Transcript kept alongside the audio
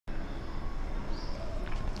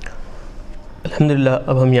الحمدللہ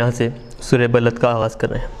اب ہم یہاں سے سورہ بلد کا آغاز کر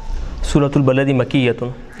رہے ہیں۔ سورۃ البلد مکیۃ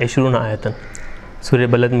 20 آیتن، سورہ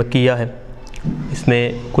بلد مکیہ ہے، اس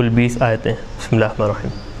میں کل 20 آیتیں ہیں۔ بسم اللہ الرحمن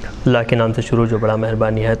الرحیم، اللہ کے نام سے شروع جو بڑا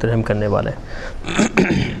مہربانی ہے رحم کرنے والا ہے۔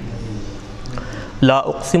 لا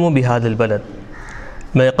اقسم بہذا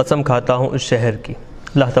البلد، میں قسم کھاتا ہوں اس شہر کی۔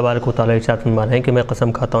 اللہ تبارک و تعالیٰ ارشاد فرما رہے ہیں کہ میں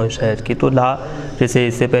قسم کھاتا ہوں اس شہر کی۔ تو لا جیسے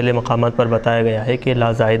اس سے پہلے مقامات پر بتایا گیا ہے کہ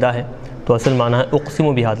لا زائدہ ہے، تو اصل معنی ہے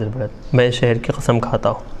اقسم بہذا البلد، میں اس شہر کی قسم کھاتا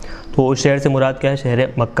ہوں۔ تو اس شہر سے مراد کیا ہے؟ شہر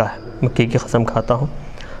مکہ ہے، مکے کی قسم کھاتا ہوں۔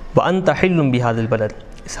 وَأَنْتَ حِلٌّ بِهَذَا الْبَلَدِ،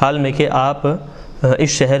 اس حال میں کہ آپ اس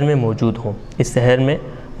شہر میں موجود ہوں، اس شہر میں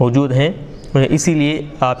موجود ہیں، اسی لیے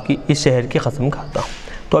آپ کی اس شہر کی قسم کھاتا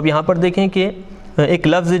ہوں۔ تو اب یہاں پر دیکھیں کہ ایک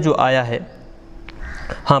لفظ جو آیا ہے،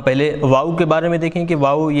 ہاں پہلے واؤ کے بارے میں دیکھیں کہ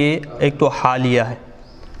واؤ یہ ایک تو حالیہ ہے،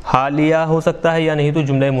 حالیہ ہو سکتا ہے یا نہیں تو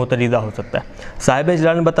جملہ معترضہ ہو سکتا ہے۔ صاحب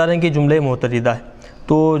جلالین بتا رہے ہیں کہ جملہ معترضہ ہے،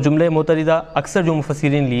 تو جملہ معترضہ اکثر جو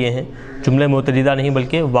مفسرین لیے ہیں جملہ معترضہ نہیں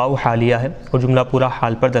بلکہ واؤ حالیہ ہے، اور جملہ پورا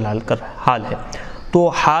حال پر دلالت کر رہا ہے، حال ہے، تو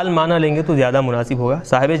حال معنی لیں گے تو زیادہ مناسب ہوگا۔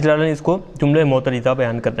 صاحب جلالین اس کو جملہ معترضہ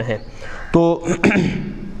بیان کر رہے ہیں۔ تو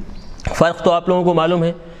فرق تو آپ لوگوں کو معلوم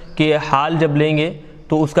ہے کہ حال جب لیں گے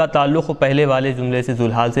تو اس کا تعلق پہلے والے جملے سے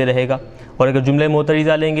ذوالحال سے رہے گا، اور اگر جملہ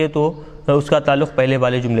معترضہ لیں گے تو اس کا تعلق پہلے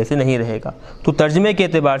والے جملے سے نہیں رہے گا۔ تو ترجمے کے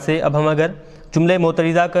اعتبار سے اب ہم اگر جملہ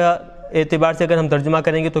معترضہ کا اعتبار سے اگر ہم ترجمہ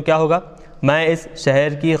کریں گے تو کیا ہوگا؟ میں اس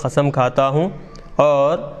شہر کی قسم کھاتا ہوں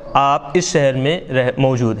اور آپ اس شہر میں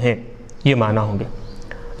موجود ہیں، یہ معنی ہوں گے،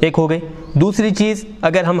 ایک ہو گئی۔ دوسری چیز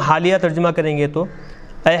اگر ہم حالیہ ترجمہ کریں گے تو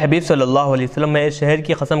اے حبیب صلی اللہ علیہ وسلم، میں اس شہر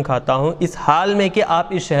کی قسم کھاتا ہوں اس حال میں کہ آپ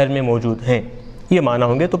اس شہر میں موجود ہیں، یہ معنی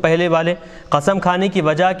ہوں گے۔ تو پہلے والے قسم کھانے کی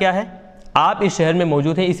وجہ کیا ہے؟ آپ اس شہر میں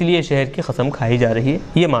موجود ہیں، اس لیے شہر کی قسم کھائی جا رہی ہے،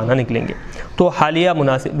 یہ معنی نکلیں گے۔ تو حالیہ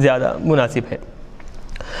زیادہ مناسب ہے،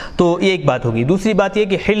 تو یہ ایک بات ہوگی۔ دوسری بات یہ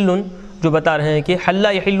کہ حلٌ جو بتا رہے ہیں کہ حلّ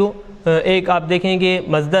یحلُّ، ایک آپ دیکھیں کہ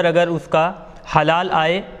مصدر اگر اس کا حلال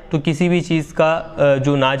آئے تو کسی بھی چیز کا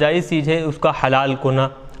جو ناجائز چیز ہے اس کا حلال ہونا،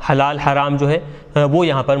 حلال حرام جو ہے وہ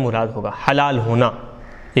یہاں پر مراد ہوگا، حلال ہونا۔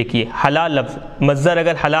 دیکھیے حلال لفظ مصدر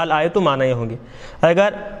اگر حلال آئے تو معنی یہ ہوں گے،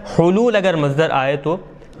 اگر حلول اگر مصدر آئے تو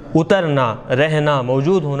اترنا، رہنا،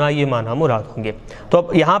 موجود ہونا، یہ معنی مراد ہوں گے۔ تو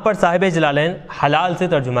اب یہاں پر صاحب جلالین حلال سے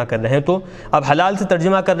ترجمہ کر رہے ہیں، تو اب حلال سے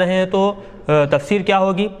ترجمہ کر رہے ہیں تو تفسیر کیا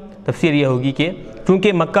ہوگی؟ تفسیر یہ ہوگی کہ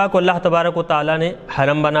چونکہ مکہ کو اللہ تبارک و تعالیٰ نے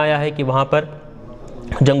حرم بنایا ہے کہ وہاں پر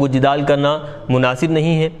جنگ و جدال کرنا مناسب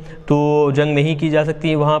نہیں ہے، تو جنگ نہیں کی جا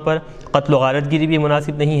سکتی وہاں پر، قتل و غارت گیری بھی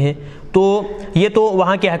مناسب نہیں ہے، تو یہ تو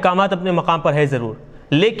وہاں کے احکامات اپنے مقام پر ہے ضرور،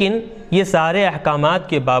 لیکن یہ سارے احکامات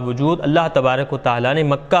کے باوجود اللہ تبارک و تعالیٰ نے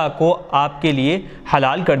مکہ کو آپ کے لیے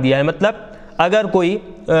حلال کر دیا ہے۔ مطلب اگر کوئی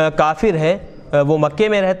کافر ہے وہ مکے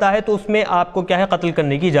میں رہتا ہے تو اس میں آپ کو کیا ہے؟ قتل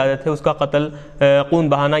کرنے کی اجازت ہے، اس کا قتل خون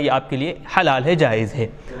بہانا یہ آپ کے لیے حلال ہے، جائز ہے۔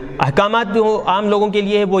 احکامات جو عام لوگوں کے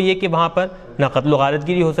لیے ہے وہ یہ کہ وہاں پر نہ قتل و غارت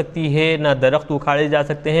گیری ہو سکتی ہے، نہ درخت اکھاڑے جا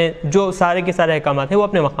سکتے ہیں، جو سارے کے سارے احکامات ہیں وہ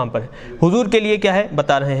اپنے مقام پر ہیں۔ حضور کے لیے کیا ہے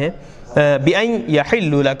بتا رہے ہیں؟ بِأَنْ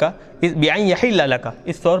يَحِلُّ لَكَ،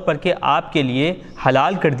 اس طور پر کہ آپ کے لیے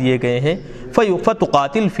حلال کر دیے گئے ہیں۔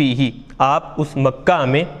 فَتُقَاتِلْ فِيهِ، آپ اس مکہ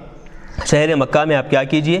میں، شہر مکہ میں آپ کیا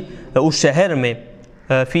کیجئے؟ اس شہر میں،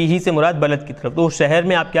 فیہ سے مراد بلد کی طرف، تو اس شہر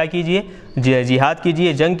میں آپ کیا کیجئے؟ جہاد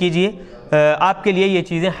کیجئے، جنگ کیجئے، آپ کے لیے یہ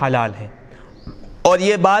چیزیں حلال ہیں۔ اور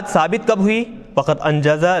یہ بات ثابت کب ہوئی؟ فَقَدْ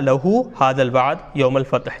أَنْجَزَ لَهُ هَذَا الْوَعْدَ یوم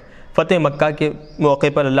الفتح، فتح مکہ کے موقع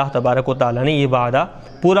پر اللہ تبارک و تعالیٰ نے یہ وعدہ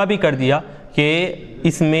پورا بھی کر دیا کہ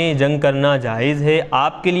اس میں جنگ کرنا جائز ہے،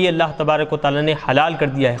 آپ کے لیے اللہ تبارک و تعالیٰ نے حلال کر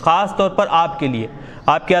دیا ہے، خاص طور پر آپ کے لیے،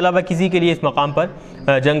 آپ کے علاوہ کسی کے لیے اس مقام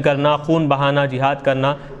پر جنگ کرنا، خون بہانا، جہاد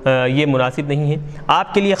کرنا یہ مناسب نہیں ہے،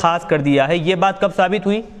 آپ کے لیے خاص کر دیا ہے۔ یہ بات کب ثابت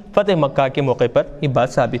ہوئی؟ فتح مکہ کے موقع پر یہ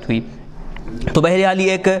بات ثابت ہوئی۔ تو بہرحال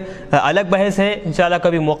یہ ایک الگ بحث ہے، انشاءاللہ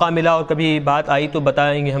کبھی موقع ملا اور کبھی بات آئی تو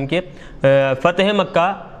بتائیں گے ہم کہ فتح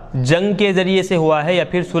مکہ جنگ کے ذریعے سے ہوا ہے یا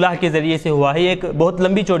پھر صلح کے ذریعے سے ہوا ہے، یہ ایک بہت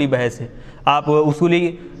لمبی چوڑی بحث ہے۔ آپ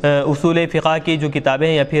اصول فقہ کی جو کتابیں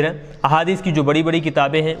ہیں یا پھر احادیث کی جو بڑی بڑی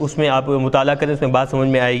کتابیں ہیں اس میں آپ مطالعہ کریں، اس میں بات سمجھ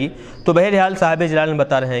میں آئے گی۔ تو بہرحال صاحب جلال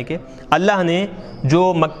بتا رہے ہیں کہ اللہ نے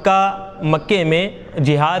جو مکے میں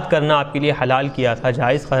جہاد کرنا آپ کے لیے حلال کیا تھا،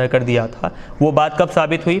 جائز کر دیا تھا، وہ بات کب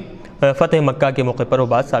ثابت ہوئی؟ فتح مکہ کے موقع پر وہ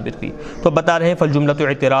بات ثابت ہوئی۔ تو بتا رہے ہیں فالجملۃ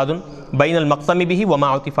اعتراض بین المقسم به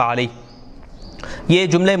وما عطف علیہ، یہ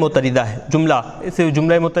جملہ معترضہ ہے۔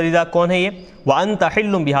 جملہ معترضہ کون ہے؟ یہ وَأَنْتَ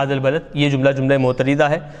حِلٌّ بِهَذَا الْبَلَدِ، یہ جملہ معترضہ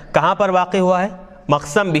ہے، کہاں پر واقع ہوا ہے؟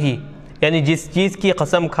 مقسم بھی، یعنی جس چیز کی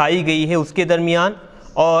قسم کھائی گئی ہے اس کے درمیان،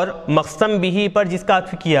 اور مقسم بھی پر جس کا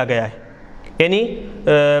عطف کیا گیا ہے، یعنی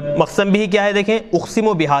مقسم بھی کیا ہے؟ دیکھیں اقسم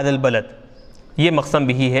بِهَذَا الْبَلَدِ، یہ مقسم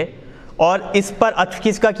بھی ہے، اور اس پر عطف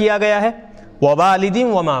کس کا کیا گیا ہے؟ ووالد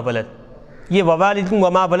وما ولد، یہ ووالد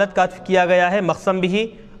وما ولد کا عطف کیا گیا ہے مقسم بھی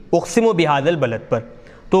اقسم بہذا البلد پر.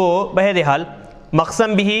 تو بہرحال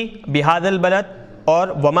مقسم بھی بہذا البلد اور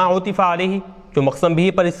وما عطف علیہ جو مقسم بھی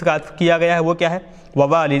پر اس کا عطف کیا گیا ہے وہ کیا ہے؟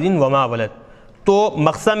 ووالد وما ولد. تو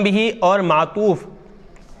مقسم بھی اور معطوف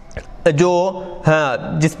جو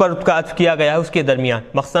جس پر اس کا عطف کیا گیا ہے اس کے درمیان،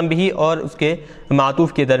 مقسم بھی اور اس کے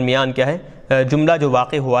معطوف کے درمیان کیا ہے جملہ جو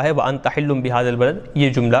واقع ہوا ہے وَأَنْتَ حِلٌّ بِهَذَا الْبَلَدِ، یہ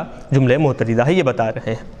جملہ معترضہ ہے، یہ بتا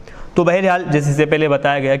رہے ہیں. تو بہرحال جیسے سے پہلے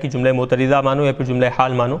بتایا گیا کہ جملہ معترضہ مانو یا پھر جملہ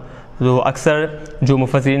حال مانو، تو اکثر جو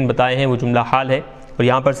مفسرین بتائے ہیں وہ جملہ حال ہے، اور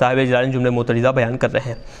یہاں پر صاحب جلالین جملہ معترضہ بیان کر رہے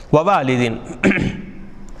ہیں. ووالدین،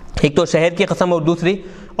 ایک تو شہر کی قسم اور دوسری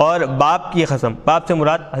اور باپ کی قسم. باپ سے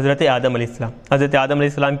مراد حضرت آدم علیہ السلام، حضرت آدم علیہ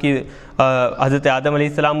السلام کی حضرت آدم علیہ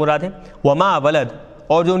السلام مراد ہیں. وما ولد،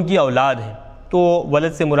 اور جو ان کی اولاد ہیں، تو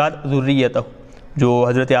ولد سے مراد ذریتہ، جو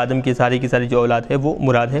حضرت آدم کی ساری جو اولاد ہے وہ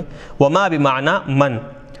مراد ہے. وما بمعنی من،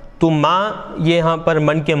 تو ماں یہ یہاں پر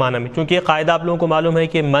من کے معنی میں، چونکہ قاعدہ آپ لوگوں کو معلوم ہے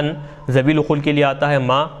کہ من ذوی العقول کے لیے آتا ہے،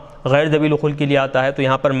 ماں غیر ذوی العقول کے لیے آتا ہے. تو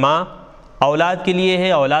یہاں پر ماں اولاد کے لیے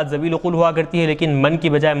ہے، اولاد ذوی العقول ہوا کرتی ہے، لیکن من کی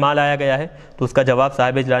بجائے ماں لایا گیا ہے، تو اس کا جواب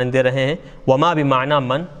صاحب جلالین دے رہے ہیں وما بمعنی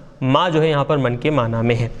من، ماں جو ہے یہاں پر من کے معنی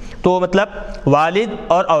میں ہے. تو مطلب والد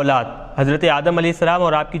اور اولاد، حضرت آدم علیہ السلام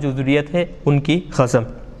اور آپ کی جو ذریت ہے ان کی قسم.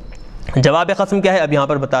 جواب قسم کیا ہے اب یہاں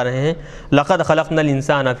پر بتا رہے ہیں. لقد خلقنا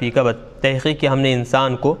الانسان فی کبد، تحقیق کہ ہم نے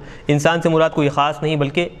انسان کو، انسان سے مراد کوئی خاص نہیں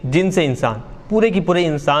بلکہ جن سے انسان، پورے کی پورے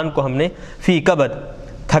انسان کو ہم نے فی کبد،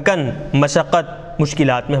 تھکن، مشقت،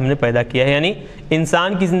 مشکلات میں ہم نے پیدا کیا ہے. یعنی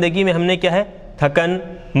انسان کی زندگی میں ہم نے کیا ہے؟ تھکن،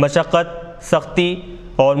 مشقت، سختی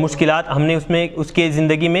اور مشکلات ہم نے اس کے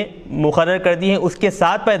زندگی میں مقرر کر دی ہیں، اس کے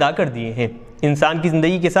ساتھ پیدا کر دیے ہیں. انسان کی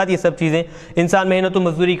زندگی کے ساتھ یہ سب چیزیں، انسان محنت و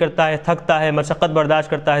مزدوری کرتا ہے، تھکتا ہے، مشقت برداشت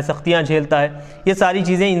کرتا ہے، سختیاں جھیلتا ہے، یہ ساری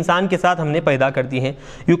چیزیں انسان کے ساتھ ہم نے پیدا کر دی ہیں.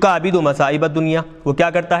 یکابد مصائب الدنیا، وہ کیا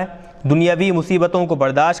کرتا ہے؟ دنیاوی مصیبتوں کو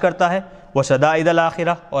برداشت کرتا ہے. وشدائد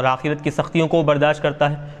الآخرہ، اور آخرت کی سختیوں کو برداشت کرتا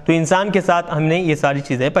ہے. تو انسان کے ساتھ ہم نے یہ ساری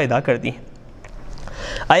چیزیں پیدا کر دی ہیں.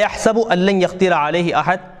 ایحسب ان لن یقدر علیہ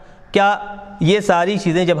احد، کیا یہ ساری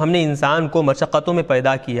چیزیں جب ہم نے انسان کو مشقتوں میں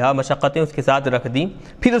پیدا کیا، مشقتیں اس کے ساتھ رکھ دیں،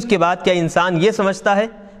 پھر اس کے بعد کیا انسان یہ سمجھتا ہے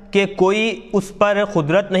کہ کوئی اس پر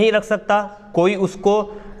قدرت نہیں رکھ سکتا، کوئی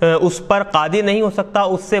اس پر قادر نہیں ہو سکتا،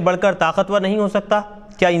 اس سے بڑھ کر طاقتور نہیں ہو سکتا؟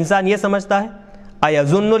 کیا انسان یہ سمجھتا ہے؟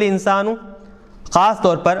 ایظن الانسان، خاص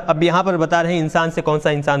طور پر اب یہاں پر بتا رہے ہیں انسان سے کون سا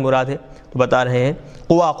انسان مراد ہے، تو بتا رہے ہیں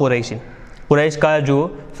قوا قریش، قریش کا جو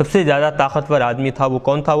سب سے زیادہ طاقتور آدمی تھا وہ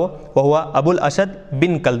کون تھا؟ وہ ہوا ابو الاشد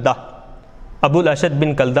بن کلدہ. ابو الاشد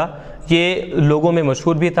بن کلدہ یہ لوگوں میں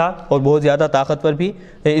مشہور بھی تھا اور بہت زیادہ طاقتور بھی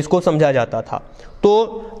اس کو سمجھا جاتا تھا.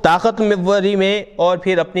 تو طاقتوری میں اور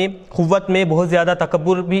پھر اپنی قوت میں بہت زیادہ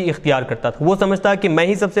تکبر بھی اختیار کرتا تھا. وہ سمجھتا کہ میں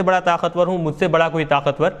ہی سب سے بڑا طاقتور ہوں، مجھ سے بڑا کوئی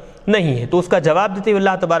طاقتور نہیں ہے. تو اس کا جواب دیتے ہوئے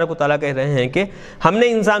اللہ تبارک و تعالیٰ کہہ رہے ہیں کہ ہم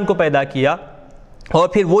نے انسان کو پیدا کیا اور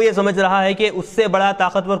پھر وہ یہ سمجھ رہا ہے کہ اس سے بڑا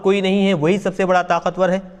طاقتور کوئی نہیں ہے، وہی سب سے بڑا طاقتور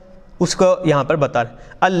ہے. اس کو یہاں پر بتا رہے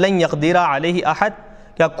الن یقدر علیہ احد،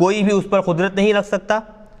 کیا کوئی بھی اس پر قدرت نہیں رکھ سکتا.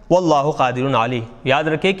 واللہ قادر علیہ، یاد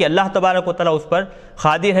رکھے کہ اللہ تبارک و تعالیٰ اس پر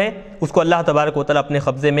قادر ہے. اس کو اللہ تبارک و تعالیٰ اپنے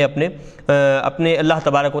قبضے میں، اپنے اللہ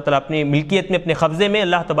تبارک و تعالیٰ اپنی ملکیت میں، اپنے قبضے میں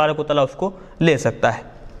اللہ تبارک و تعالیٰ اس کو لے سکتا ہے.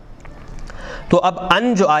 تو اب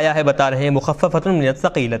ان جو آیا ہے بتا رہے ہیں مخففۃ من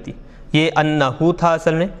الثقیلۃ، یہ انہو تھا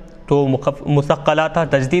اصل میں، تو مثقلہ تھا،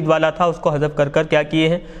 تجدید والا تھا، اس کو حذف کر کر کیا کیے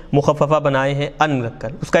ہیں؟ مخففہ بنائے ہیں ان رکھ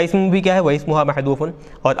کر. اس کا اسم بھی کیا ہے؟ وہ اسمھا محذوف،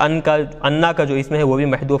 اور انا کا جو اسم ہے وہ بھی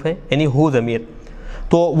محذوف ہے، یعنی ہو ضمیر.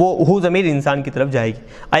 تو وہ ہو ضمیر انسان کی طرف جائے گی.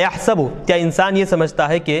 ایحسب، کیا انسان یہ سمجھتا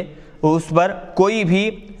ہے کہ اس پر کوئی بھی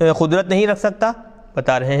قدرت نہیں رکھ سکتا؟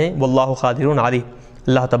 بتا رہے ہیں واللہ قادر علیہ،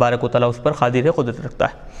 اللہ تبارک و تعالیٰ اس پر قادر ہے، قدرت رکھتا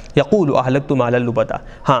ہے. یقول اہلکت مالا لبدا.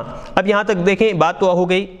 ہاں اب یہاں تک دیکھیں بات تو ہو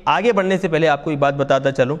گئی. آگے بڑھنے سے پہلے آپ کو ایک بات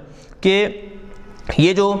بتاتا چلوں کہ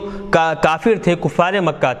یہ جو کافر تھے، کفار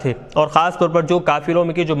مکہ تھے، اور خاص طور پر جو کافروں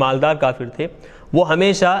میں کے جو مالدار کافر تھے، وہ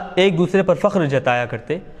ہمیشہ ایک دوسرے پر فخر جتایا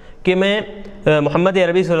کرتے کہ میں محمد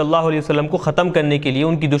عربی صلی اللہ علیہ وسلم کو ختم کرنے کے لیے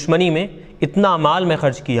ان کی دشمنی میں اتنا مال میں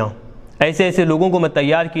خرچ کیا ہوں، ایسے ایسے لوگوں کو میں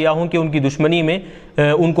تیار کیا ہوں کہ ان کی دشمنی میں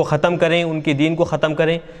ان کو ختم کریں، ان کے دین کو ختم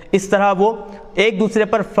کریں. اس طرح وہ ایک دوسرے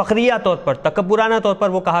پر فخریہ طور پر، تکبرانہ طور پر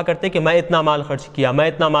وہ کہا کرتے کہ میں اتنا مال خرچ کیا، میں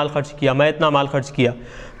اتنا مال خرچ کیا، میں اتنا مال خرچ کیا.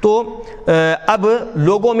 تو اب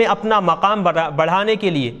لوگوں میں اپنا مقام بڑھانے کے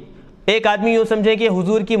لیے ایک آدمی یوں سمجھے کہ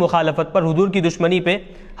حضور کی مخالفت پر، حضور کی دشمنی پہ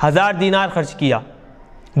 1000 دینار خرچ کیا.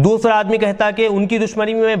 دوسرا آدمی کہتا کہ ان کی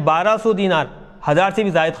دشمنی میں 1200 دینار، 1000 سے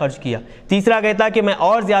بھی زائد خرچ کیا. تیسرا کہتا کہ میں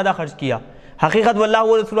اور زیادہ خرچ کیا. حقیقت واللہ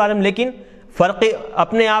و رسول عالم، لیکن فرق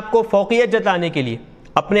اپنے آپ کو فوقیت جتانے کے لیے،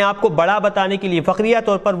 اپنے آپ کو بڑا بتانے کے لیے فخریہ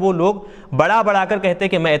طور پر وہ لوگ بڑا بڑا کر کہتے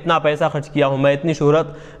کہ میں اتنا پیسہ خرچ کیا ہوں، میں اتنی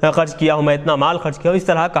شہرت خرچ کیا ہوں، میں اتنا مال خرچ کیا ہوں، اس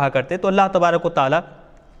طرح کہا کرتے. تو اللہ تبارک و تعالیٰ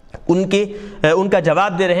ان کا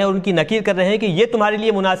جواب دے رہے ہیں اور ان کی نکیر کر رہے ہیں کہ یہ تمہارے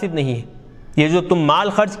لیے مناسب نہیں ہے. یہ جو تم مال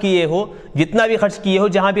خرچ کیے ہو، جتنا بھی خرچ کیے ہو،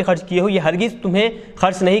 جہاں بھی خرچ کیے ہو، یہ ہرگز تمہیں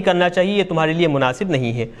خرچ نہیں کرنا چاہیے، یہ تمہارے لیے مناسب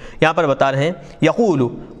نہیں ہے. یہاں پر بتا رہے ہیں یقول،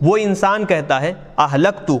 وہ انسان کہتا ہے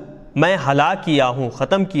اہلکت، میں ہلاک کیا ہوں،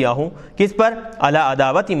 ختم کیا ہوں، کس پر؟ علی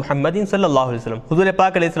عداوت محمد صلی اللہ علیہ وسلم، حضور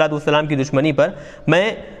پاک علیہ الصلوۃ والسلام کی دشمنی پر میں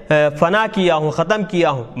فنا کیا ہوں، ختم کیا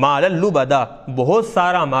ہوں. مال اللبدا، بہت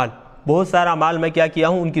سارا مال میں کیا کیا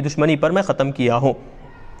ہوں؟ ان کی دشمنی پر میں ختم کیا ہوں.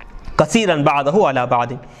 کثیراً بعدہ علی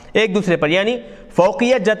بعد، ایک دوسرے پر، یعنی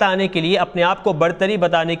فوقیت جتانے کے لیے، اپنے آپ کو برتری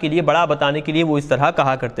بتانے کے لیے، بڑا بتانے کے لیے وہ اس طرح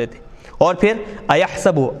کہا کرتے تھے. اور پھر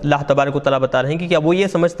ایحسب، اللہ تبارک و تعالیٰ بتا رہے ہیں کہ کیا وہ یہ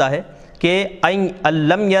سمجھتا ہے کہ ان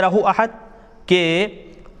لم یرہ احد، کہ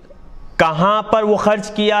کہاں پر وہ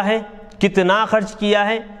خرچ کیا ہے، کتنا خرچ کیا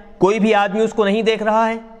ہے، کوئی بھی آدمی اس کو نہیں دیکھ رہا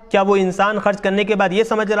ہے؟ کیا وہ انسان خرچ کرنے کے بعد یہ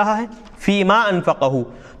سمجھ رہا ہے فیما انفقہ؟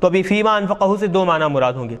 تو ابھی فیما انفقہ سے دو معنی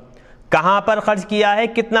مراد ہوں گے، کہاں پر خرچ کیا ہے،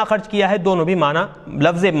 کتنا خرچ کیا ہے، دونوں بھی معنی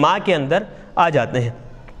لفظ ما کے اندر آ جاتے ہیں.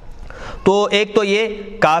 تو ایک تو یہ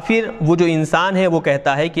کافر وہ جو انسان ہے وہ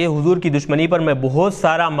کہتا ہے کہ حضور کی دشمنی پر میں بہت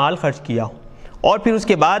سارا مال خرچ کیا ہوں، اور پھر اس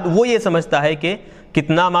کے بعد وہ یہ سمجھتا ہے کہ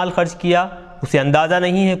کتنا مال خرچ کیا اسے اندازہ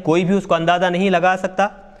نہیں ہے، کوئی بھی اس کو اندازہ نہیں لگا سکتا.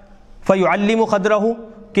 فیعلم قدرہ،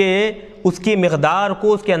 کہ اس کی مقدار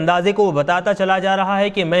کو، اس کے اندازے کو وہ بتاتا چلا جا رہا ہے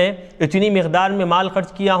کہ میں اتنی مقدار میں مال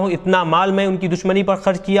خرچ کیا ہوں، اتنا مال میں ان کی دشمنی پر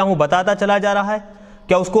خرچ کیا ہوں، بتاتا چلا جا رہا ہے.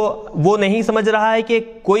 کیا اس کو وہ نہیں سمجھ رہا ہے کہ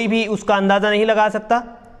کوئی بھی اس کا اندازہ نہیں لگا سکتا؟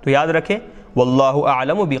 تو یاد رکھے واللہ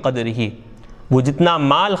اعلم بقدرہ، وہ جتنا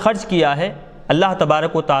مال خرچ کیا ہے اللہ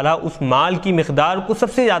تبارک و تعالیٰ اس مال کی مقدار کو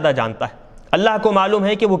سب سے زیادہ جانتا ہے. اللہ کو معلوم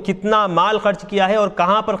ہے کہ وہ کتنا مال خرچ کیا ہے اور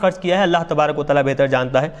کہاں پر خرچ کیا ہے، اللہ تبارک و تعالیٰ بہتر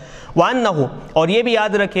جانتا ہے. وَأَنَّهُ، اور یہ بھی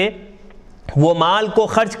یاد رکھے وہ مال کو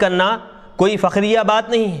خرچ کرنا کوئی فخریہ بات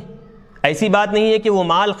نہیں ہے. ایسی بات نہیں ہے کہ وہ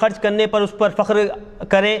مال خرچ کرنے پر اس پر فخر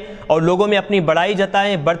کریں اور لوگوں میں اپنی بڑائی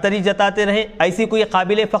جتائیں، برتری جتاتے رہیں، ایسی کوئی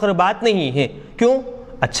قابل فخر بات نہیں ہے. کیوں؟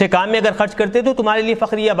 اچھے کام میں اگر خرچ کرتے تو تمہارے لیے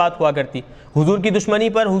فخریہ بات ہوا کرتی. حضور کی دشمنی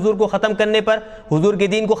پر، حضور کو ختم کرنے پر، حضور کے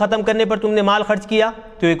دین کو ختم کرنے پر تم نے مال خرچ کیا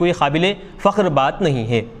تو یہ کوئی قابل فخر بات نہیں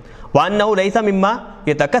ہے. وَأَنَّهُ لَيْسَ مِمَّا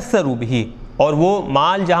يَتَكَسَّرُ بِهِ، اور وہ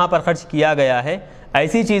مال جہاں پر خرچ کیا گیا ہے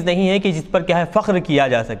ایسی چیز نہیں ہے کہ جس پر کیا ہے فخر کیا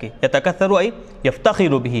جا سکے. يَتَكَسَّرُ أي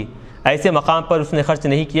يَفْتَخِرُ بِهِ، ایسے مقام پر اس نے خرچ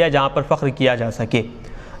نہیں کیا جہاں پر فخر کیا جا سکے.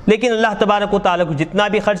 لیکن اللہ تبارک و تعالیٰ کو جتنا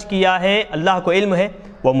بھی خرچ کیا ہے اللہ کو علم ہے.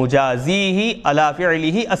 وَمُجَازِيهِ عَلَى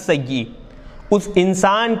فِعْلِهِ السَّيِّئِ، اس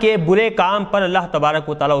انسان کے برے کام پر اللہ تبارک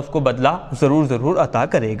و تعالیٰ اس کو بدلہ ضرور عطا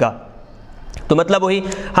کرے گا. تو مطلب وہی،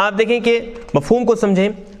 ہاں آپ دیکھیں کہ مفہوم کو سمجھیں.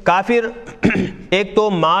 کافر ایک تو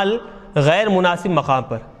مال غیر مناسب مقام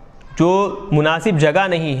پر، جو مناسب جگہ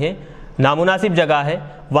نہیں ہے، نامناسب جگہ ہے،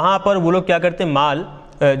 وہاں پر وہ لوگ کیا کرتے ہیں، مال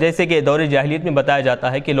جیسے کہ دور جاہلیت میں بتایا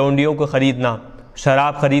جاتا ہے کہ لونڈیوں کو خریدنا،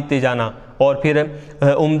 شراب خریدتے جانا، اور پھر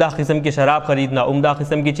عمدہ قسم کی شراب خریدنا، عمدہ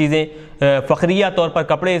قسم کی چیزیں، فخریہ طور پر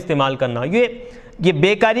کپڑے استعمال کرنا، یہ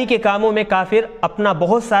بیکاری کے کاموں میں کافر اپنا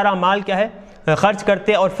بہت سارا مال کیا ہے خرچ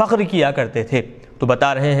کرتے اور فخر کیا کرتے تھے. تو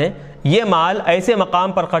بتا رہے ہیں یہ مال ایسے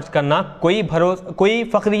مقام پر خرچ کرنا کوئی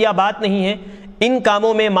فخریہ بات نہیں ہے. ان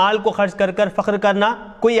کاموں میں مال کو خرچ کر فخر کرنا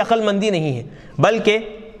کوئی عقل مندی نہیں ہے. بلکہ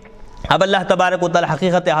اب اللہ تبارک و تعالی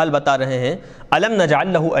حقیقت حال بتا رہے ہیں. الم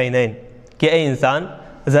نجعل له عینین، کہ اے انسان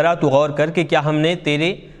ذرا تو غور کر کہ کیا ہم نے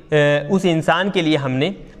تیرے اس انسان کے لیے ہم نے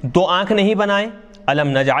دو آنکھ نہیں بنائے. الم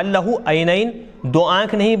نجعل له عینین، دو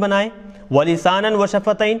آنکھ نہیں بنائے. ولسانا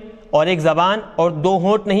وشفتین، اور ایک زبان اور دو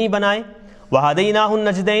ہونٹ نہیں بنائے. وہدیناہ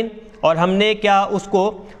النجدین، اور ہم نے کیا اس کو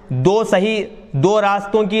دو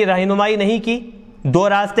راستوں کی رہنمائی نہیں کی، دو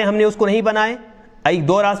راستے ہم نے اس کو نہیں بنائے.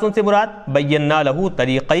 دو راستوں سے مراد بینا لہو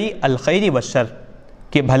طریقی الخیر والشر،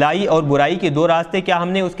 کہ بھلائی اور برائی کے دو راستے کیا ہم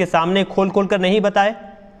نے اس کے سامنے کھول کر نہیں بتائے.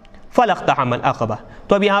 فلاقتحم العقبہ،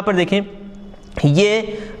 تو اب یہاں پر دیکھیں یہ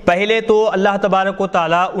پہلے تو اللہ تبارک و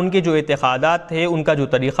تعالیٰ ان کے جو اعتقادات تھے، ان کا جو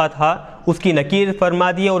طریقہ تھا اس کی نکیر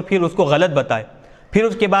فرما دیے اور پھر اس کو غلط بتائے. پھر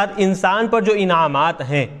اس کے بعد انسان پر جو انعامات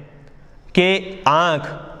ہیں کہ آنکھ،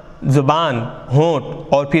 زبان،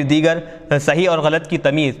 ہونٹ اور پھر دیگر صحیح اور غلط کی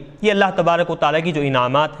تمیز، یہ اللہ تبارک و تعالیٰ کی جو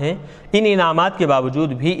انعامات ہیں، ان انعامات کے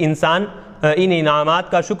باوجود بھی انسان ان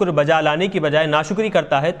انعامات کا شکر بجا لانے کی بجائے ناشکری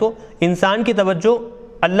کرتا ہے. تو انسان کی توجہ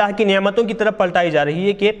اللہ کی نعمتوں کی طرف پلٹائی جا رہی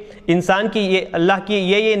ہے کہ انسان کی یہ اللہ کی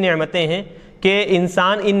یہ نعمتیں ہیں کہ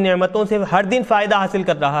انسان ان نعمتوں سے ہر دن فائدہ حاصل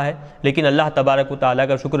کر رہا ہے، لیکن اللہ تبارک و تعالیٰ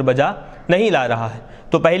کا شکر بجا نہیں لا رہا ہے.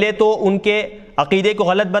 تو پہلے تو ان کے عقیدے کو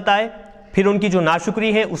غلط بتائے، پھر ان کی جو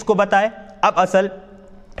ناشکری ہے اس کو بتائے. اب اصل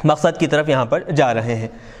مقصد کی طرف یہاں پر جا رہے ہیں۔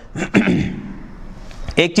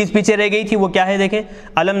 ایک چیز پیچھے رہ گئی تھی، وہ کیا ہے؟ دیکھیں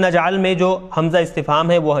علم نجعل میں جو حمزہ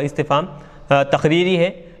استفہام ہے وہ استفہام تقریری ہے،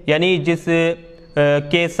 یعنی جس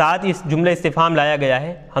کے ساتھ اس جملہ استفہام لایا گیا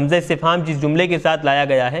ہے، حمزہ استفہام جس جملے کے ساتھ لایا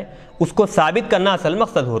گیا ہے اس کو ثابت کرنا اصل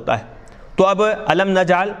مقصد ہوتا ہے۔ تو اب علم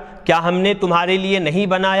نجعل، کیا ہم نے تمہارے لیے نہیں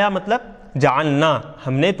بنایا، مطلب جعلنا،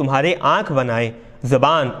 ہم نے تمہارے آنکھ بنائے،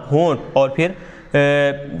 زبان، ہونٹ، اور پھر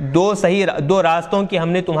دو راستوں کی ہم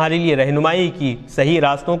نے تمہارے لیے رہنمائی کی، صحیح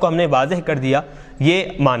راستوں کو ہم نے واضح کر دیا، یہ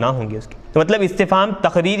معنی ہوں گے اس کے۔ تو مطلب استفہام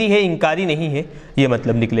تقریری ہے، انکاری نہیں ہے، یہ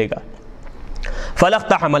مطلب نکلے گا۔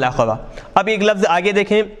 فَلَاقْتَحَمَ الْعَقَبَةَ، اب ایک لفظ آگے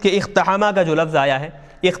دیکھیں کہ اقتحامہ کا جو لفظ آیا ہے،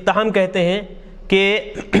 اقتحام کہتے ہیں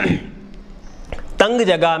کہ تنگ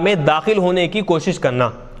جگہ میں داخل ہونے کی کوشش کرنا،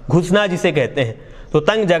 گھسنا جسے کہتے ہیں، تو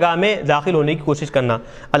تنگ جگہ میں داخل ہونے کی کوشش کرنا۔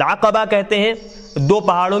 العقبہ کہتے ہیں دو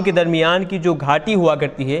پہاڑوں کے درمیان کی جو گھاٹی ہوا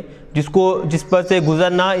کرتی ہے، جس پر سے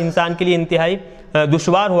گزرنا انسان کے لیے انتہائی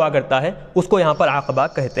دشوار ہوا کرتا ہے، اس کو یہاں پر عقبہ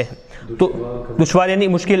کہتے ہیں۔ تو دشوار یعنی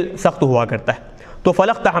مشکل، سخت ہوا کرتا ہے۔ تو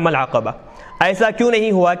فَلَاقْتَحَمَ الْعَقَبَةَ، ایسا کیوں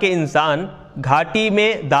نہیں ہوا کہ انسان گھاٹی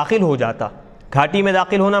میں داخل ہو جاتا؟ گھاٹی میں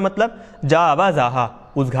داخل ہونا مطلب جاوزہا،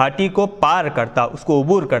 اس گھاٹی کو پار کرتا، اس کو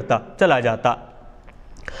عبور کرتا، چلا جاتا۔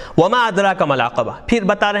 وما ادراک ما العقبہ، پھر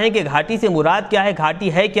بتا رہے ہیں کہ گھاٹی سے مراد کیا ہے،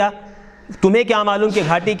 گھاٹی ہے کیا، تمہیں کیا معلوم کہ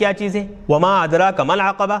گھاٹی کیا چیز ہے؟ وما ادراک ما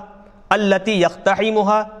العقبہ التی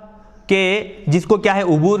یقتحمھا، کہ جس کو کیا ہے،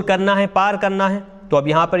 عبور کرنا ہے، پار کرنا ہے۔ تو اب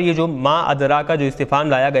یہاں پر یہ جو ما ادراک کا جو استفہام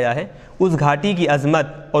لایا گیا ہے، اس گھاٹی کی عظمت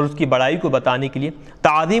اور اس کی بڑائی کو بتانے کے لیے،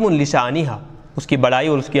 تعظیم لشانھا، اس کی بڑائی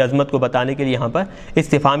اور اس کی عظمت کو بتانے کے لیے یہاں پر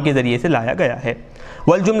استفہام کے ذریعے سے لایا گیا ہے۔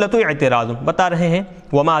 والجملۃ اعتراض، بتا رہے ہیں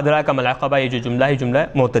وما ادراک ما العقبہ، یہ جو جملہ ہے جملہ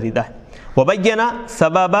معترضہ ہے۔ وبین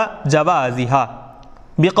سبب جوازھا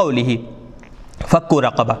بقولہ فک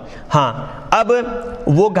رقبہ، ہاں اب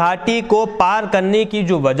وہ گھاٹی کو پار کرنے کی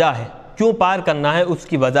جو وجہ ہے، کیوں پار کرنا ہے، اس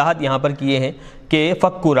کی وضاحت یہاں پر کیے ہیں کہ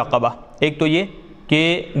فک رقبہ، ایک تو یہ کہ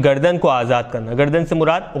گردن کو آزاد کرنا، گردن سے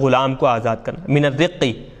مراد غلام کو آزاد کرنا، من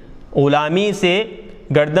الرقی، غلامی سے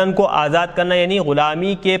گردن کو آزاد کرنا، یعنی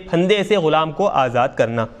غلامی کے پھندے سے غلام کو آزاد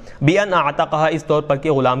کرنا، بِأَنْ أَعْتَقَهَا، اس طور پر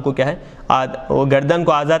کہ غلام کو کیا ہے، گردن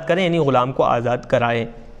کو آزاد کریں، یعنی غلام کو آزاد کرائیں۔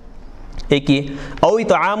 ایک یہ، او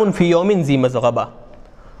اطعام فی یوم ذی مسغبہ،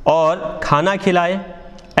 اور کھانا کھلائے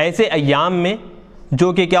ایسے ایام میں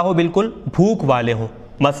جو کہ کیا ہو، بالکل بھوک والے ہوں۔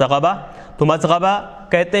 مسغبہ، تو مسغبہ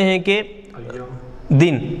کہتے ہیں کہ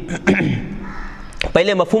دن۔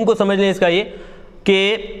 پہلے مفہوم کو سمجھ لیں اس کا، یہ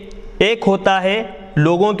کہ ایک ہوتا ہے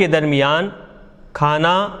لوگوں کے درمیان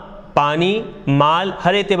کھانا، پانی، مال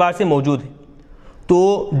ہر اعتبار سے موجود ہے،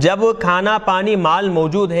 تو جب کھانا، پانی، مال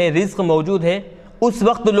موجود ہے، رزق موجود ہے، اس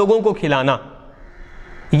وقت لوگوں کو کھلانا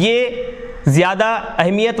یہ زیادہ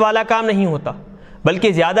اہمیت والا کام نہیں ہوتا،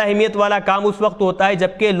 بلکہ زیادہ اہمیت والا کام اس وقت ہوتا ہے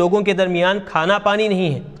جبکہ لوگوں کے درمیان کھانا پانی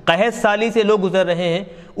نہیں ہے، قحط سالی سے لوگ گزر رہے ہیں،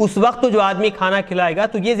 اس وقت جو آدمی کھانا کھلائے گا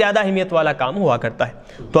تو یہ زیادہ اہمیت والا کام ہوا کرتا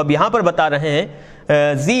ہے۔ تو اب یہاں پر بتا رہے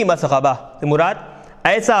ہیں ذی مسغبہ، مراد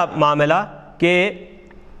ایسا معاملہ کہ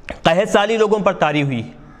قحط سالی لوگوں پر طاری ہوئی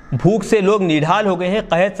ہے، بھوک سے لوگ نڈھال ہو گئے ہیں،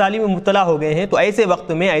 قحط سالی میں مبتلا ہو گئے ہیں، تو ایسے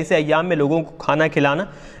وقت میں، ایسے ایام میں لوگوں کو کھانا کھلانا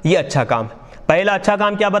یہ اچھا کام ہے۔ پہلا اچھا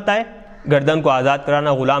کام کیا بتائے؟ گردن کو آزاد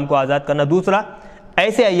کرانا، غلام کو آزاد کرنا۔ دوسرا،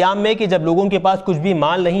 ایسے ایام میں کہ جب لوگوں کے پاس کچھ بھی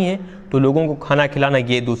مال نہیں ہے تو لوگوں کو کھانا کھلانا،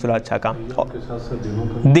 یہ دوسرا اچھا کام۔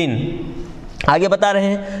 دن آگے بتا رہے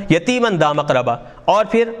ہیں یتیماً ذا مقربہ، اور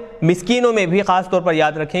پھر مسکینوں میں بھی خاص طور پر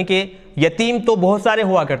یاد رکھیں کہ یتیم تو بہت سارے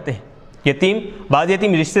ہوا کرتے ہیں، یتیم بعض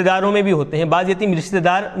یتیم رشتہ داروں میں بھی ہوتے ہیں، بعض یتیم رشتہ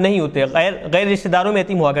دار نہیں ہوتے، غیر رشتہ داروں میں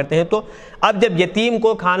یتیم ہوا کرتے ہیں۔ تو اب جب یتیم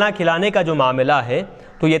کو کھانا کھلانے کا جو معاملہ ہے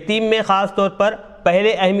تو یتیم میں خاص طور پر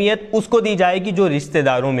پہلے اہمیت اس کو دی جائے گی جو رشتہ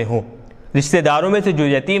داروں میں ہو، رشتہ داروں میں سے جو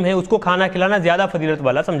یتیم ہے اس کو کھانا کھلانا زیادہ فضیلت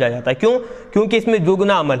والا سمجھا جاتا ہے۔ کیوں؟ کیونکہ اس میں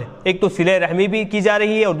دگنا عمل ہے، ایک تو صلہ رحمی بھی کی جا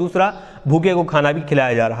رہی ہے اور دوسرا بھوکے کو کھانا بھی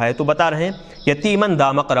کھلایا جا رہا ہے۔ تو بتا رہے ہیں یتیماً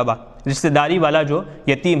ذا مقربہ، رشتہ داری والا جو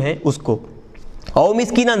یتیم ہے اس کو، او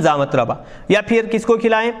مسکیناً ذا متربہ، یا پھر کس کو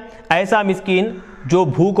کھلائیں؟ ایسا مسکین جو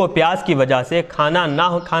بھوک اور پیاس کی وجہ سے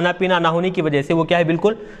کھانا پینا نہ ہونے کی وجہ سے وہ کیا ہے،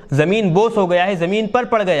 بالکل زمین بوس ہو گیا ہے، زمین پر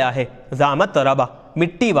پڑ گیا ہے۔ ذا متربہ،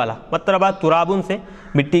 مٹی والا، متربہ ترابن سے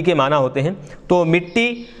مٹی کے معنی ہوتے ہیں، تو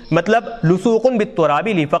مٹی مطلب لسوق بالتراب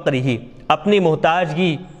لفقرہ، اپنی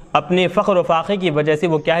محتاجگی، اپنے فقر و فاقے کی وجہ سے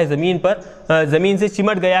وہ کیا ہے، زمین سے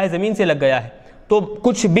چمٹ گیا ہے، زمین سے لگ گیا ہے، تو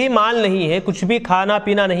کچھ بھی مال نہیں ہے، کچھ بھی کھانا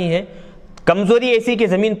پینا نہیں ہے، کمزوری ایسی کہ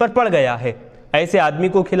زمین پر پڑ گیا ہے، ایسے آدمی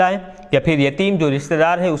کو کھلائیں، یا پھر یتیم جو رشتہ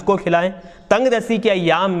دار ہے اس کو کھلائیں، تنگ دستی کے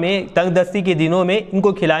ایام میں، تنگ دستی کے دنوں میں ان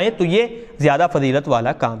کو کھلائیں، تو یہ زیادہ فضیلت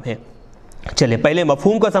والا کام ہے۔ چلے پہلے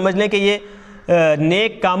مفہوم کو سمجھ لیں کہ یہ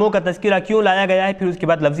نیک کاموں کا تذکرہ کیوں لایا گیا ہے، پھر اس کے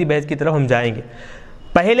بعد لفظی بحث کی طرف ہم جائیں گے۔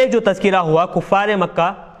 پہلے جو تذکرہ ہوا کفار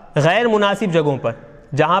مکہ غیر مناسب جگہوں پر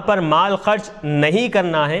جہاں پر مال خرچ نہیں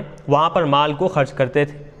کرنا ہے وہاں پر مال کو خرچ کرتے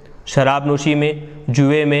تھے، شراب نوشی میں،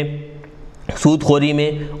 جوئے میں، سود خوری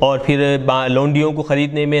میں، اور پھر لونڈیوں کو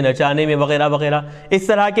خریدنے میں، نچانے میں وغیرہ وغیرہ، اس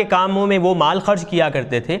طرح کے کاموں میں وہ مال خرچ کیا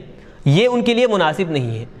کرتے تھے۔ یہ ان کے لیے مناسب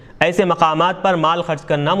نہیں ہے، ایسے مقامات پر مال خرچ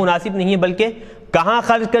کرنا مناسب نہیں ہے، بلکہ کہاں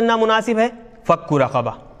خرچ کرنا مناسب ہے؟ فک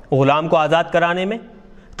رقبہ، غلام کو آزاد کرانے میں،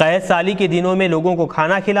 قحط سالی کے دنوں میں لوگوں کو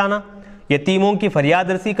کھانا کھلانا، یتیموں کی فریاد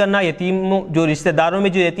رسی کرنا، یتیموں جو رشتہ داروں میں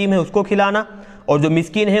جو یتیم ہے اس کو کھلانا، اور جو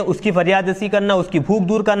مسکین ہے اس کی فریاد رسی کرنا، اس کی بھوک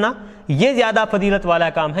دور کرنا، یہ زیادہ فضیلت والا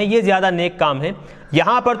کام ہے، یہ زیادہ نیک کام ہے۔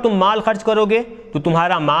 یہاں پر تم مال خرچ کرو گے تو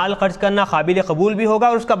تمہارا مال خرچ کرنا قابل قبول بھی ہوگا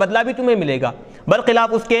اور اس کا بدلہ بھی تمہیں ملے گا، برخلاف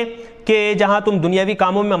اس کے کہ جہاں تم دنیاوی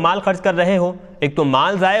کاموں میں مال خرچ کر رہے ہو، ایک تو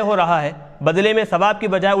مال ضائع ہو رہا ہے، بدلے میں ثواب کی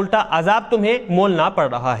بجائے الٹا عذاب تمہیں مولنا پڑ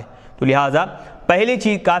رہا ہے۔ تو لہٰذا پہلی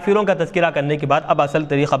چیز کافروں کا تذکرہ کرنے کے بعد اب اصل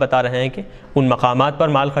طریقہ بتا رہے ہیں کہ ان مقامات پر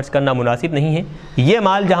مال خرچ کرنا مناسب نہیں ہے، یہ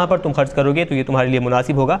مال جہاں پر تم خرچ کرو گے تو یہ تمہارے لیے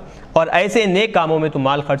مناسب ہوگا، اور ایسے نیک کاموں میں تم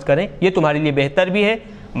مال خرچ کریں، یہ تمہارے لیے بہتر بھی ہے،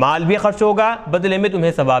 مال بھی خرچ ہوگا، بدلے میں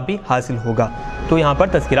تمہیں ثواب بھی حاصل ہوگا۔ تو یہاں پر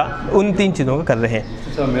تذکرہ ان تین چیزوں کا کر رہے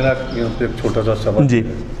ہیں۔ میرا یہاں پہ ایک چھوٹا سا سوال جی،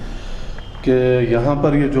 کہ یہاں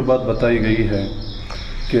پر یہ جو بات بتائی گئی ہے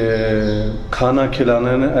کہ کھانا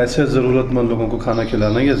کھلانا ہے، ایسے ضرورت مند لوگوں کو کھانا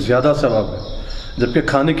کھلانا، یہ زیادہ ثواب ہے جبکہ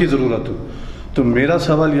کھانے کی ضرورت ہو۔ تو میرا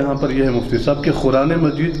سوال یہاں پر یہ ہے مفتی صاحب کہ قرآن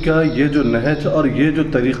مجید کا یہ جو نہج اور یہ جو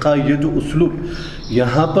طریقہ، یہ جو اسلوب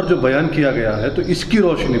یہاں پر جو بیان کیا گیا ہے، تو اس کی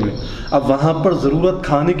روشنی میں اب وہاں پر ضرورت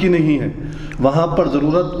کھانے کی نہیں ہے، وہاں پر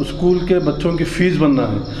ضرورت اسکول کے بچوں کی فیس بننا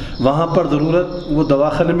ہے، وہاں پر ضرورت وہ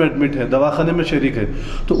دواخانے میں ایڈمٹ ہے، دواخانے میں شریک ہے،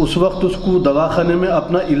 تو اس وقت اس کو دواخانے میں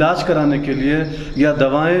اپنا علاج کرانے کے لیے یا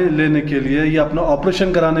دوائیں لینے کے لیے یا اپنا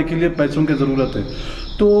آپریشن کرانے کے لیے پیسوں کی ضرورت ہے۔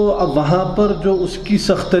 تو اب وہاں پر جو اس کی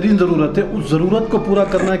سخت ترین ضرورت ہے، اس ضرورت کو پورا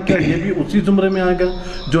کرنا، کیا یہ بھی اسی زمرے میں آئے گا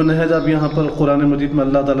جو نہج اب یہاں پر قرآن مجید میں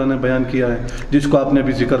اللہ تعالیٰ نے بیان کیا ہے، جس کو آپ نے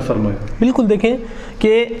بھی ذکر فرمایا؟ بالکل، دیکھیں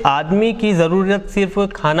کہ آدمی کی ضرورت صرف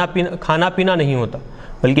کھانا پینا نہیں ہوتا،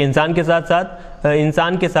 بلکہ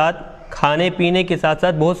انسان کے ساتھ کھانے پینے کے ساتھ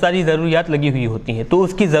ساتھ بہت ساری ضروریات لگی ہوئی ہوتی ہیں۔ تو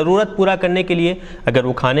اس کی ضرورت پورا کرنے کے لیے اگر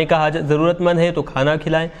وہ کھانے کا ضرورت مند ہے تو کھانا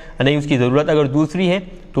کھلائیں، نہیں اس کی ضرورت اگر دوسری ہے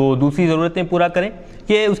تو دوسری ضرورتیں پورا کریں،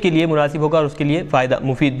 یہ اس کے لیے مناسب ہوگا اور اس کے لیے فائدہ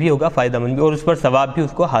مفید بھی ہوگا، فائدہ مند بھی، اور اس پر ثواب بھی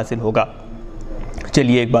اس کو حاصل ہوگا۔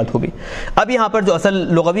 چلیے، ایک بات ہوگی۔ اب یہاں پر جو اصل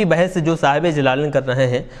لغوی بحث جو صاحب جلالین کر رہے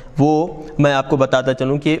ہیں وہ میں آپ کو بتاتا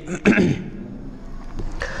چلوں کہ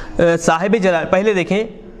پہلے دیکھیں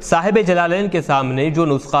صاحب جلالین کے سامنے جو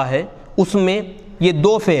نسخہ ہے اس میں یہ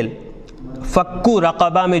دو فعل فکو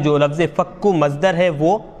رقبہ میں جو لفظ فکو مصدر ہے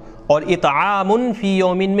وہ، اور اطعام فی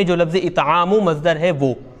یومن میں جو لفظ اطعام مصدر ہے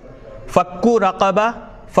وہ، فکو رقبہ،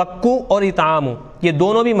 فکو اور اطعام یہ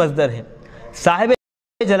دونوں بھی مصدر ہیں۔ صاحب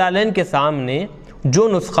جلالین کے سامنے جو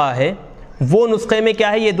نسخہ ہے وہ نسخے میں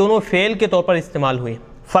کیا ہے، یہ دونوں فعل کے طور پر استعمال ہوئے،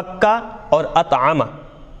 فکا اور اطعامہ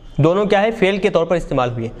دونوں کیا ہے، فعل کے طور پر استعمال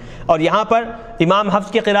ہوئے، اور یہاں پر امام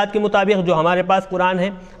حفص کی قرات کے مطابق جو ہمارے پاس قرآن ہے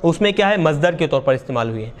اس میں کیا ہے، مصدر کے طور پر استعمال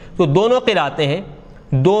ہوئے ہیں۔ تو دونوں قراتیں ہیں،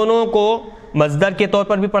 دونوں کو مصدر کے طور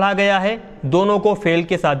پر بھی پڑھا گیا ہے، دونوں کو فعل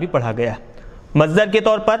کے ساتھ بھی پڑھا گیا ہے۔ مصدر کے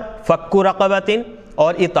طور پر فکو رقبۃ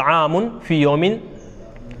اور اطعام فی یومن،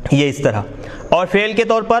 یہ اس طرح، اور فعل کے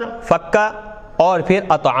طور پر فکا اور پھر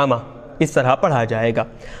اطعامہ، اس طرح پڑھا جائے گا۔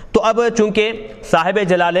 تو اب چونکہ صاحب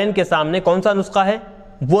جلالین کے سامنے کون سا نسخہ ہے،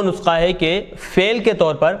 وہ نسخہ ہے کہ فعل کے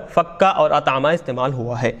طور پر فکا اور اطعامہ استعمال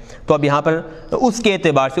ہوا ہے، تو اب یہاں پر اس کے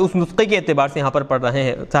اعتبار سے، اس نسخے کے اعتبار سے یہاں پر پڑھ رہے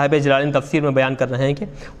ہیں۔ صاحب جلالین تفسیر میں بیان کر رہے ہیں کہ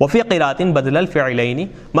وفی قرات بدل الفعلین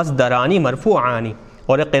مصدران مرفوعان،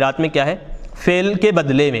 اور ایک قرات میں کیا ہے، فعل کے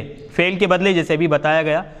بدلے میں، فعل کے بدلے جیسے بھی بتایا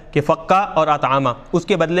گیا کہ فکا اور اطعامہ، اس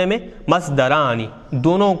کے بدلے میں مصدران،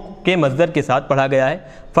 دونوں کے مصدر کے ساتھ پڑھا گیا ہے،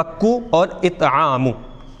 فکو اور اطعام،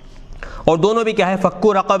 اور دونوں بھی کیا ہے،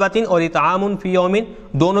 فکو رقبۃ اور اطعام فی یومن،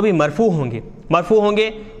 دونوں بھی مرفوع ہوں گے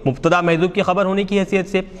مبتدا محذوف کی خبر ہونے کی حیثیت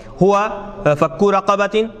سے، ہوا فکو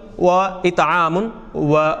رقبۃ و اطعام،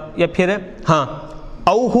 و یا پھر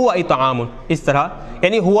او ہوا اطعام، اس طرح،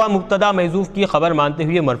 یعنی ہوا مبتدا محذوف کی خبر مانتے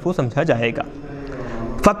ہوئے مرفوع سمجھا جائے گا۔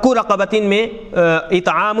 فکو رقبۃ میں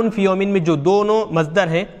اطعام فی یومن میں جو دونوں مصدر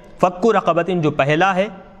ہیں، فکو رقبۃ جو پہلا ہے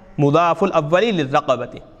مضاف الاولی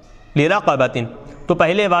لرقبۃ، تو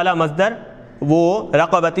پہلے والا مصدر وہ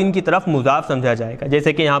رقبۃ کی طرف مضاف سمجھا جائے گا،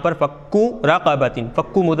 جیسے کہ یہاں پر فکو رقبۃ،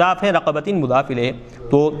 فکو مضاف ہے، رقبۃ مضاف الیہ،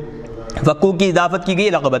 تو فکو کی اضافت کی گئی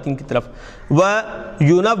رقبۃ کی طرف۔ و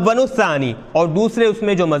یونون الثانی، اور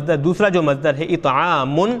دوسرا جو مصدر ہے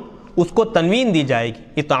اطعام، اس کو تنوین دی جائے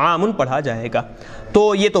گی، اطعام پڑھا جائے گا۔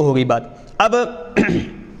 تو یہ تو ہو گئی بات۔ اب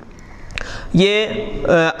یہ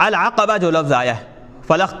العقبہ جو لفظ آیا ہے،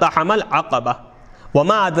 فلقتحم العقبہ،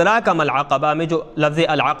 وما ادراک ما العقبہ میں جو لفظ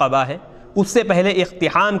العقبہ ہے اس سے پہلے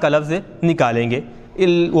اقتحام کا لفظ نکالیں گے،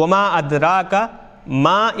 وما ادراک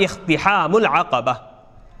ما اقتحام العقبہ،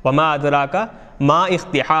 وما ادراک ما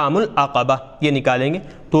اقتحام العقبہ یہ نکالیں گے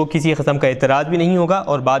تو کسی قسم کا اعتراض بھی نہیں ہوگا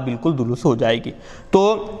اور بات بالکل درست ہو جائے گی۔ تو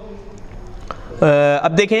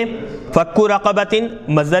اب دیکھیں فکو رقبۃ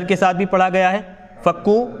مصدر کے ساتھ بھی پڑھا گیا ہے،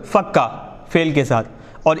 فکو فکا فعل کے ساتھ،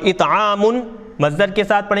 اور اطعام مصدر کے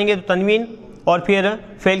ساتھ پڑھیں گے تو تنوین، اور پھر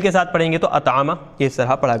فعل کے ساتھ پڑھیں گے تو اطعامہ، اس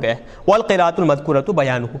طرح پڑھا گیا ہے۔ والقراءۃ المذکورۃ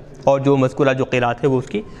بیانہ، اور جو مذکورہ جو قراءت ہے وہ اس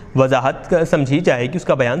کی وضاحت سمجھی جائے گی، اس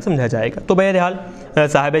کا بیان سمجھا جائے گا۔ تو بہرحال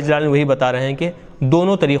صاحب جلال وہی بتا رہے ہیں کہ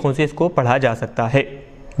دونوں طریقوں سے اس کو پڑھا جا سکتا ہے،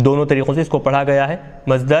 دونوں طریقوں سے اس کو پڑھا گیا ہے،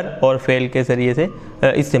 مصدر اور فعل کے ذریعے سے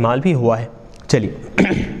استعمال بھی ہوا ہے۔ چلیے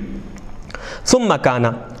ثم کان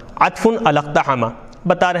عطف علی اقتحم،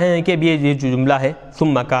 بتا رہے ہیں کہ یہ جو جملہ ہے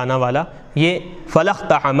ثم کان والا یہ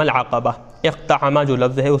فلقتحم العقبہ، اقتحم جو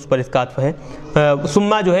لفظ ہے اس پر اس کا عطف ہے،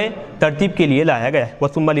 ثم جو ہے ترتیب کے لیے لایا گیا ہے،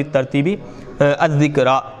 وثم للترتیب الذکر،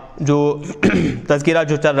 جو تذکرہ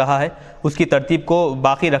جو چل رہا ہے اس کی ترتیب کو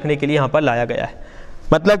باقی رکھنے کے لیے یہاں پر لایا گیا ہے۔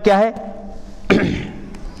 مطلب کیا ہے؟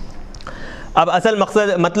 اب اصل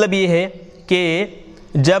مطلب یہ ہے کہ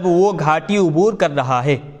جب وہ گھاٹی عبور کر رہا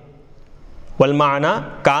ہے، والمعنی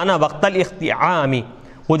کان وقت الاقتحام،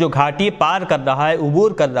 وہ جو گھاٹی پار کر رہا ہے،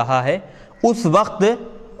 عبور کر رہا ہے، اس وقت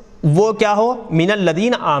وہ کیا ہو؟ من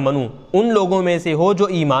الذین آمنوا، ان لوگوں میں سے ہو جو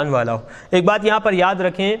ایمان والا ہو۔ ایک بات یہاں پر یاد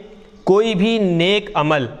رکھیں، کوئی بھی نیک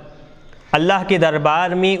عمل اللہ کے دربار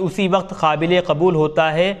میں اسی وقت قابل قبول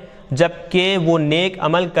ہوتا ہے جب کہ وہ نیک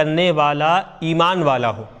عمل کرنے والا ایمان والا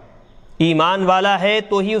ہو۔ ایمان والا ہے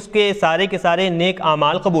تو ہی اس کے سارے نیک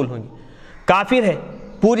اعمال قبول ہوں گے۔ کافر ہے،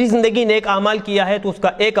 پوری زندگی نیک اعمال کیا ہے تو اس کا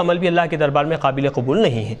ایک عمل بھی اللہ کے دربار میں قابل قبول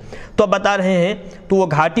نہیں ہے۔ تو اب بتا رہے ہیں تو وہ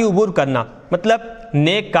گھاٹی عبور کرنا مطلب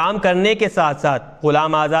نیک کام کرنے کے ساتھ ساتھ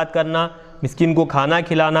غلام آزاد کرنا، مسکین کو کھانا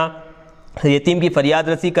کھلانا، یتیم کی فریاد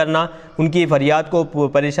رسی کرنا، ان کی فریاد کو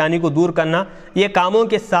پریشانی کو دور کرنا، یہ کاموں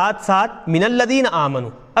کے ساتھ ساتھ من الذین آمنوا،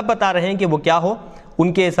 اب بتا رہے ہیں کہ وہ کیا ہو؟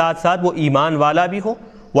 ان کے ساتھ ساتھ وہ ایمان والا بھی ہو،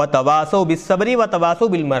 وتواصوا بالصبر وتواصوا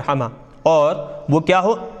بالمرحمہ، اور وہ کیا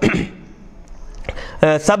ہو؟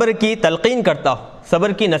 صبر کی تلقین کرتا ہو،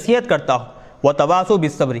 صبر کی نصیحت کرتا ہو، وتواصوا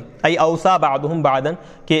بالصبر ای اوصى بعضهم بعضا،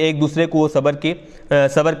 کہ ایک دوسرے کو وہ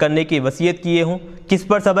صبر کرنے کی وصیت کیے ہوں۔ کس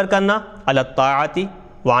پر صبر کرنا؟ علی الطاعۃ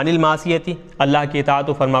وعن المعصیۃ، اللہ کی اطاعت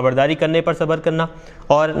و فرما برداری کرنے پر صبر کرنا،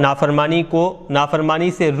 اور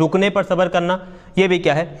نافرمانی سے رکنے پر صبر کرنا، یہ بھی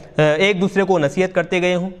کیا ہے؟ ایک دوسرے کو نصیحت کرتے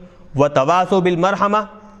گئے ہوں۔ وتواصوا بالمرحمہ،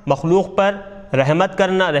 مخلوق پر رحمت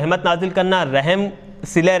کرنا، رحمت نازل کرنا، رحم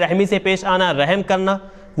صلہ رحمی سے پیش آنا، رحم کرنا،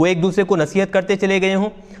 وہ ایک دوسرے کو نصیحت کرتے چلے گئے ہوں۔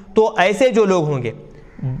 تو ایسے جو لوگ ہوں گے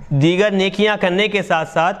دیگر نیکیاں کرنے کے ساتھ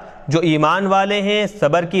ساتھ جو ایمان والے ہیں،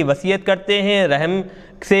 صبر کی وصیت کرتے ہیں، رحم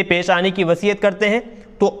سے پیش آنے کی وصیت کرتے ہیں،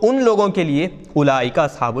 تو ان لوگوں کے لیے اولئک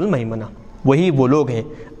اصحاب المیمنہ، وہی وہ لوگ ہیں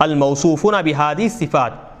الموصوفون بہذی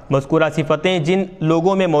الصفات، مذکورہ صفتیں جن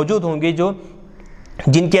لوگوں میں موجود ہوں گی،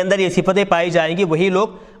 جن کے اندر یہ صفتیں پائی جائیں گی، وہی لوگ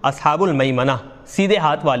اصحاب المیمنہ، سیدھے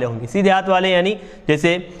ہاتھ والے ہوں گے۔ سیدھے ہاتھ والے یعنی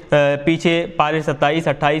جیسے پیچھے پارے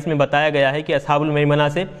 27-28 میں بتایا گیا ہے کہ اصحاب المیمنہ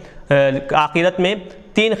سے آخرت میں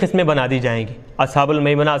 3 قسمیں بنا دی جائیں گی، اصحاب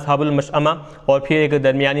المیمنہ، اصحاب المشأمہ، اور پھر ایک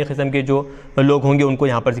درمیانی قسم کے جو لوگ ہوں گے ان کو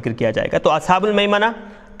یہاں پر ذکر کیا جائے گا۔ تو اصحاب المیمنہ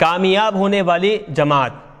کامیاب ہونے والی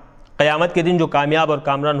جماعت، قیامت کے دن جو کامیاب اور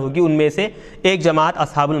کامران ہوگی ان میں سے ایک جماعت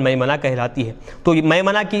اصحاب المیمنہ کہلاتی ہے۔ تو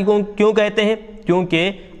میمنہ کی کیوں کہتے ہیں؟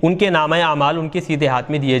 کیونکہ ان کے نامہ اعمال ان کے سیدھے ہاتھ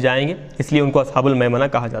میں دیے جائیں گے، اس لیے ان کو اصحاب المیمنہ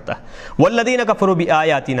کہا جاتا ہے۔ والذین کفروا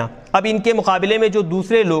بآیاتنا، اب ان کے مقابلے میں جو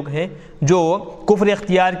دوسرے لوگ ہیں جو کفر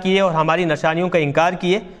اختیار کیے اور ہماری نشانیوں کا انکار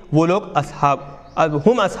کیے، وہ لوگ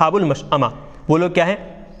ہم اصحاب المشأمہ، وہ لوگ کیا ہیں؟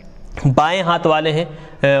 بائیں ہاتھ والے ہیں۔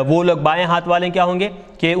 وہ لوگ بائیں ہاتھ والے کیا ہوں گے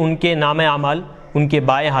کہ ان کے نامہ اعمال ان کے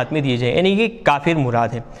بائیں ہاتھ میں دیے جائیں، یعنی کہ کافر مراد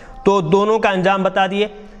ہے۔ تو دونوں کا انجام بتا دیے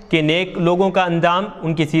کہ نیک لوگوں کا انجام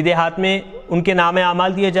ان کے سیدھے ہاتھ میں ان کے نامہ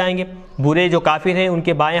اعمال دیے جائیں گے، برے جو کافر ہیں ان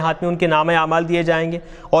کے بائیں ہاتھ میں ان کے نامہ اعمال دیے جائیں گے،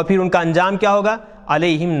 اور پھر ان کا انجام کیا ہوگا؟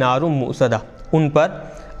 علیہم نار مؤصدہ، ان پر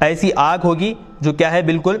ایسی آگ ہوگی جو کیا ہے؟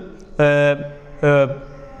 بالکل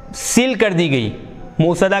سیل کر دی گئی،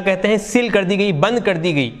 مؤصدہ کہتے ہیں سیل کر دی گئی، بند کر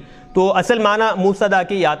دی گئی۔ تو اصل معنی مؤصدہ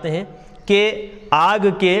کے آتے ہیں کہ آگ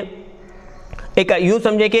کے ایک یوں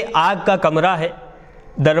سمجھے کہ آگ کا کمرہ ہے،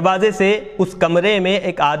 دروازے سے اس کمرے میں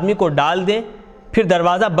ایک آدمی کو ڈال دیں، پھر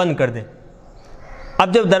دروازہ بند کر دیں۔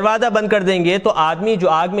 اب جب دروازہ بند کر دیں گے تو آدمی جو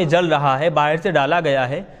آگ میں جل رہا ہے، باہر سے ڈالا گیا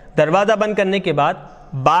ہے، دروازہ بند کرنے کے بعد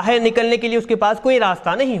باہر نکلنے کے لیے اس کے پاس کوئی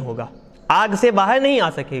راستہ نہیں ہوگا، آگ سے باہر نہیں آ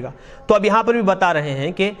سکے گا۔ تو اب یہاں پر بھی بتا رہے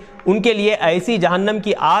ہیں کہ ان کے لیے ایسی جہنم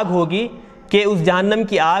کی آگ ہوگی کہ اس جہنم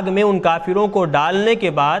کی آگ میں ان کافروں کو ڈالنے کے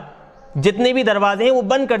بعد جتنے بھی دروازے ہیں وہ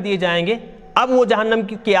بند کر دیے جائیں گے، اب وہ جہنم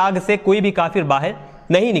کی آگ سے کوئی بھی کافر باہر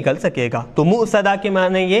نہیں نکل سکے گا۔ تو مؤصدہ کے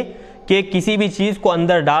معنی یہ کہ کسی بھی چیز کو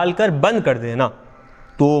اندر ڈال کر بند کر دینا،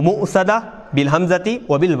 تو مؤصدہ بالحمزتی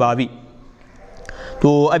و بالواوی۔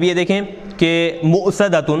 تو اب یہ دیکھیں کہ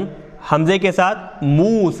مؤصدۃ حمزے کے ساتھ،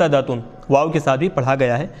 موصدۃ واو کے ساتھ بھی پڑھا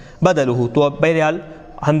گیا ہے، بدلہ، تو اب بہرحال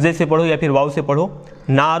حمزے سے پڑھو یا پھر واو سے پڑھو،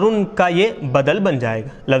 نارن کا یہ بدل بن جائے گا،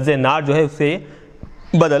 لفظ نار جو ہے اس سے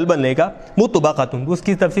بدل بننے کا۔ مطبقۃ، اس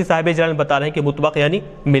کی تفسیر صاحب جلال بتا رہے ہیں کہ مطبق یعنی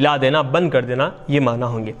ملا دینا، بند کر دینا، یہ معنی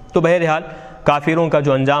ہوں گے۔ تو بہرحال کافروں کا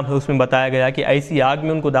جو انجام ہے اس میں بتایا گیا کہ ایسی آگ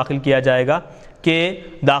میں ان کو داخل کیا جائے گا کہ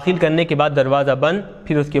داخل کرنے کے بعد دروازہ بند،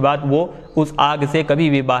 پھر اس کے بعد وہ اس آگ سے کبھی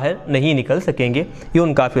بھی باہر نہیں نکل سکیں گے، یہ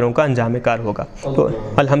ان کافروں کا انجام کار ہوگا۔ تو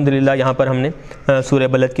الحمدللہ یہاں پر ہم نے سورہ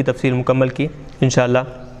بلد کی تفسیر مکمل کی، انشاءاللہ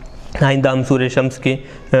آئندہ ہم سورہ شمس کی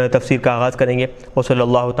تفسیر کا آغاز کریں گے۔ وصلی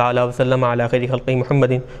اللہ تعالی وسلم علی خیر خلق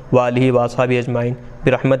محمد وآلہ واصحابہ اجمعین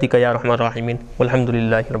برحمتک یا ارحم الراحمین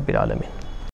والحمدللہ رب العالمین۔